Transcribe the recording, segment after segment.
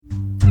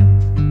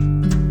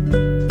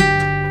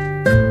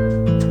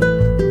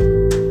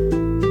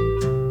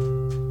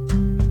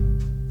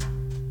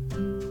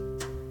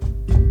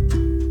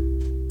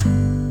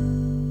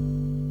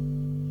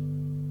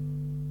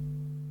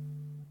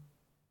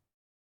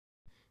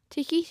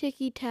Tiki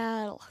tiki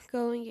tattle,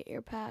 go and get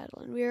your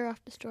paddle, and we are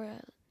off to Story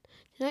Island.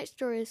 Tonight's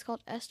story is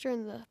called Esther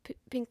and the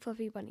Pink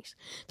Fluffy Bunnies.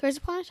 There was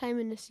upon a time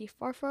in the sea,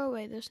 far, far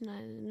away, there's an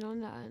island, and on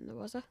that island there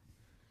was a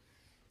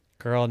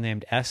girl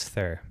named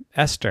Esther.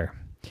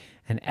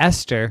 And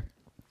Esther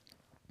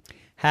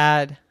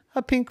had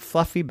a pink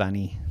fluffy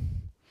bunny.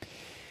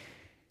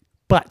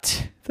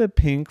 But the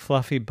pink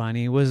fluffy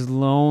bunny was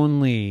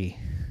lonely.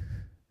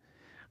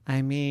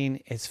 I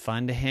mean, it's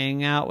fun to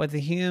hang out with a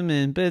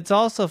human, but it's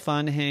also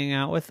fun to hang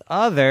out with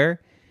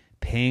other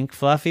pink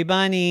fluffy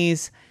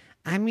bunnies.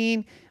 I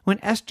mean, when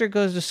Esther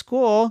goes to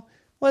school,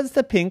 what's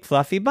the pink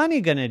fluffy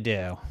bunny gonna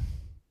do?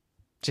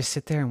 Just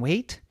sit there and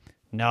wait?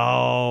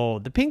 No,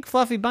 the pink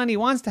fluffy bunny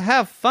wants to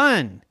have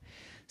fun.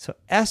 So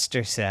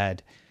Esther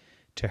said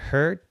to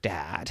her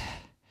dad,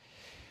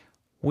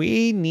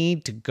 we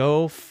need to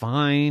go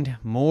find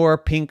more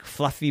pink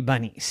fluffy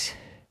bunnies.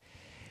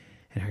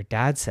 And her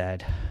dad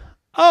said,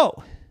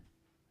 oh,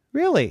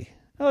 really?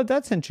 Oh,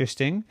 that's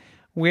interesting.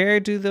 Where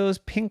do those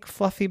pink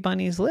fluffy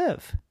bunnies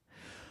live?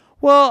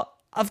 Well,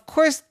 of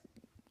course,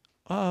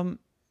 I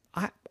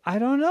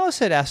don't know,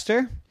 said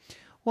Esther.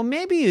 Well,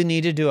 maybe you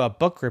need to do a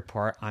book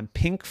report on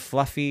pink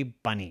fluffy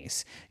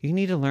bunnies. You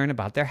need to learn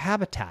about their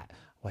habitat.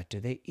 What do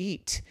they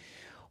eat?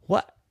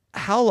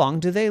 How long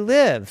do they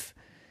live?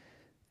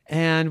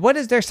 And what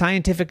is their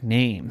scientific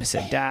name?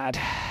 Said Dad.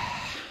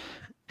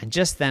 And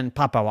just then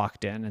Papa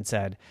walked in and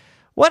said,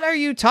 what are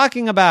you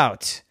talking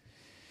about?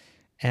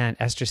 And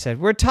Esther said,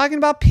 we're talking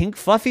about pink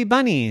fluffy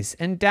bunnies.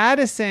 And Dad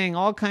is saying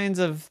all kinds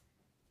of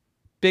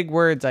big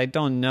words I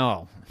don't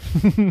know.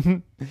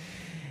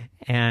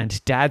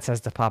 And Dad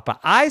says to Papa,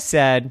 I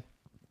said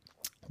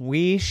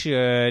we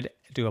should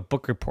do a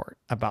book report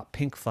about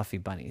pink fluffy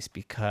bunnies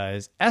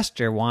because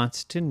Esther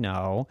wants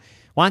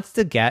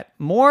to get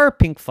more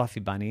pink fluffy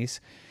bunnies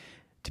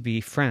to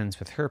be friends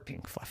with her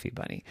pink fluffy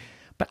bunny.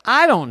 But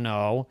I don't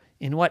know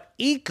in what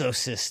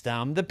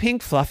ecosystem the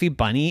pink fluffy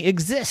bunny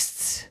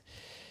exists.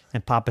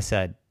 And Papa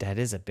said, that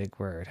is a big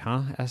word,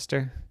 huh,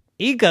 Esther?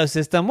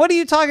 Ecosystem? What are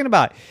you talking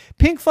about?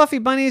 Pink fluffy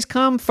bunnies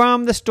come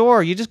from the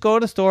store. You just go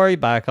to the store, you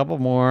buy a couple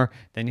more,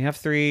 then you have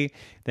 3,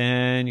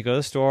 then you go to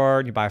the store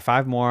and you buy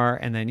 5 more,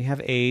 and then you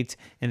have 8,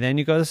 and then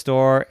you go to the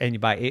store and you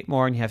buy 8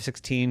 more and you have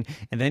 16,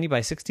 and then you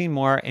buy 16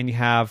 more and you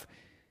have,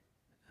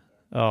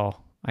 oh,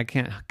 I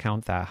can't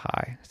count that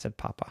high, said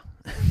Papa.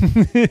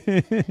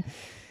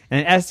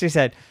 And Esther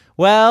said,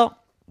 well,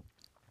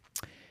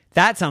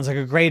 that sounds like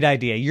a great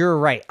idea. You're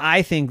right.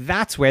 I think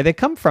that's where they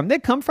come from. They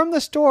come from the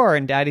store.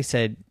 And Daddy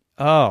said,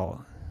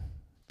 oh,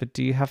 but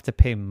do you have to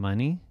pay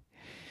money?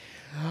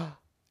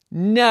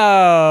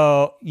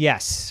 No.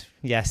 Yes,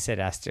 said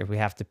Esther. We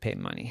have to pay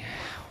money.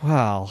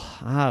 Well,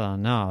 I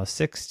don't know.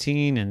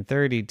 16 and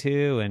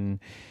 32 and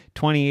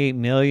 28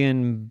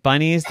 million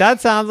bunnies.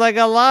 That sounds like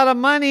a lot of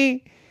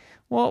money.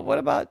 Well, what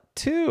about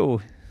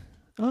 2?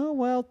 Oh,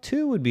 well,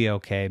 2 would be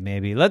okay,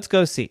 maybe. Let's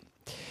go see.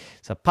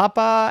 So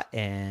Papa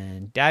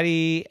and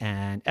Daddy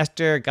and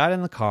Esther got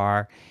in the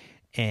car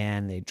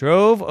and they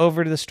drove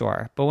over to the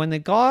store. But when they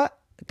got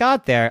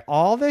there,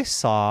 all they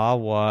saw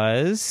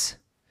was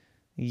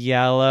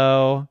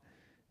yellow,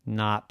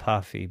 not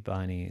puffy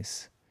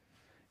bunnies.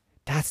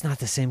 That's not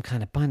the same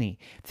kind of bunny.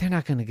 They're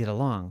not going to get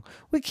along.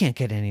 We can't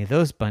get any of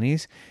those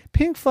bunnies.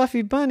 Pink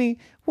fluffy bunny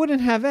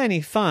wouldn't have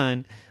any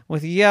fun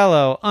with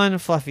yellow,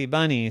 unfluffy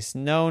bunnies.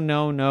 No,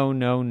 no, no,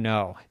 no,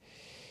 no.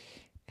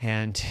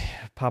 And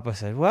Papa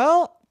said,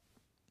 well,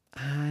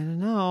 I don't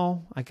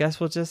know. I guess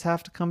we'll just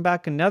have to come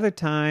back another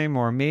time,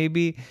 or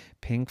maybe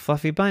Pink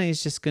Fluffy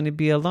Bunny's just going to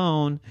be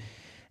alone.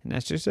 And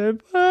Esther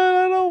said, but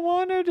I don't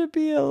want her to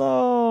be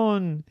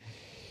alone.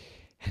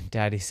 And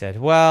Daddy said,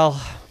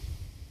 well,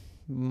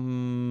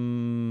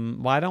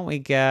 why don't we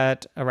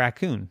get a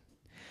raccoon?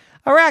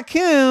 A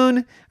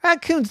raccoon?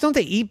 Raccoons, don't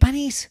they eat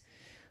bunnies?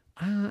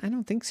 I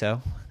don't think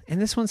so.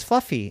 And this one's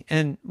fluffy.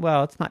 And,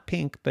 well, it's not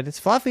pink, but it's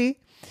fluffy.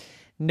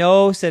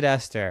 No, said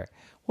Esther.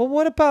 Well,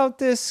 what about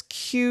this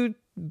cute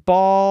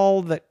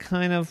ball that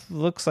kind of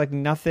looks like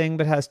nothing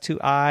but has 2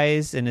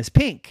 eyes and is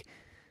pink?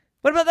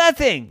 What about that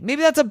thing?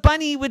 Maybe that's a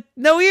bunny with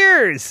no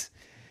ears.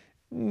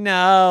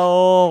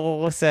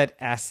 No, said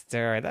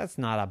Esther. That's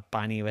not a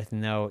bunny with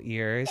no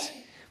ears.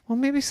 Well,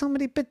 maybe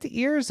somebody bit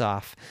the ears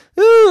off.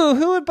 Ooh,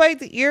 who would bite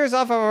the ears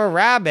off of a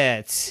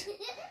rabbit?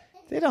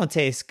 They don't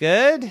taste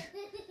good.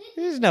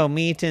 There's no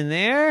meat in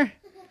there.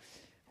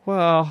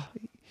 Well,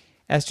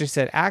 Esther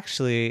said,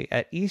 actually,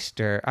 at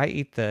Easter, I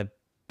eat the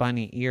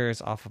bunny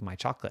ears off of my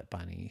chocolate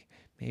bunny.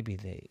 Maybe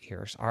the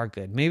ears are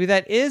good. Maybe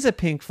that is a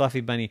pink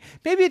fluffy bunny.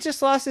 Maybe it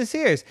just lost its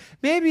ears.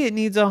 Maybe it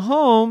needs a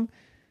home,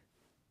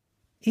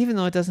 even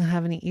though it doesn't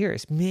have any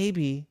ears.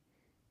 Maybe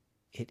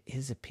it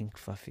is a pink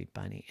fluffy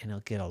bunny, and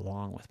it'll get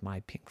along with my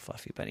pink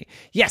fluffy bunny.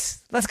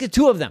 Yes, let's get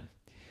 2 of them.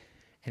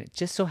 And it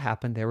just so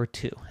happened there were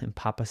 2. And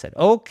Papa said,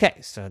 okay.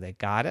 So they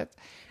got it,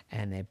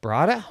 and they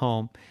brought it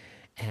home,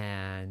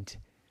 and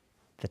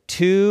the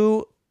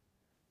 2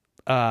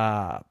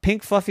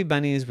 pink fluffy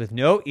bunnies with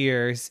no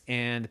ears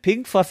and the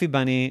pink fluffy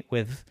bunny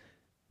with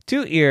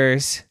 2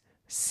 ears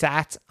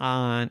sat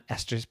on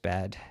Esther's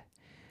bed.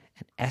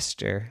 And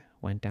Esther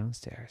went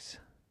downstairs.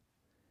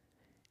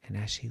 And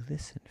as she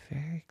listened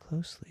very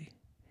closely,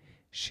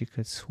 she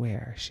could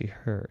swear she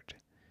heard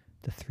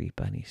the three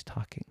bunnies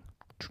talking.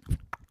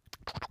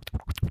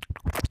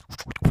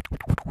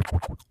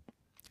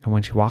 And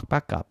when she walked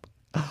back up,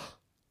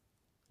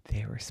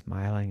 they were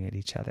smiling at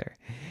each other.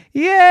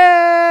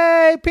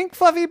 Yay! Pink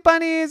fluffy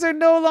bunnies are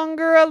no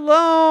longer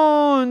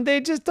alone.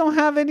 They just don't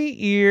have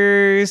any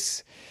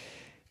ears.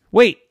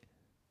 Wait,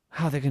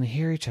 how are they going to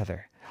hear each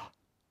other?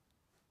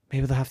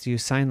 Maybe they'll have to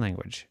use sign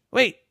language.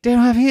 Wait, they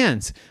don't have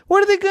hands.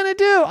 What are they going to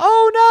do?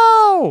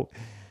 Oh, no!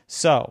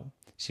 So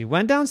she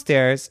went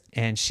downstairs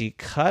and she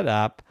cut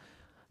up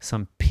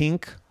some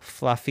pink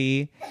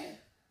fluffy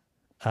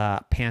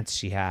pants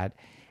she had.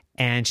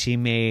 And she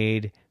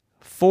made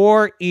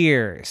 4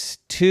 ears,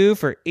 2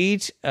 for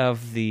each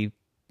of the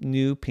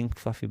new pink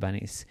fluffy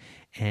bunnies.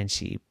 And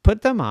she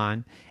put them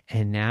on.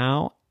 And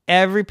now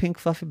every pink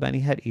fluffy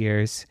bunny had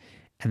ears.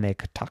 And they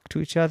could talk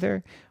to each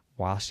other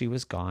while she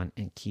was gone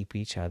and keep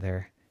each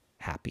other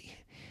happy.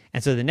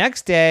 And so the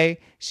next day,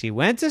 she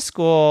went to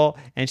school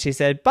and she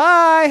said,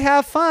 bye,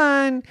 have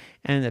fun.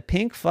 And the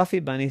pink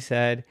fluffy bunny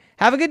said,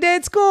 have a good day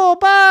at school,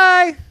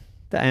 bye.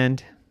 The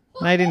end.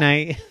 Nighty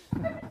night.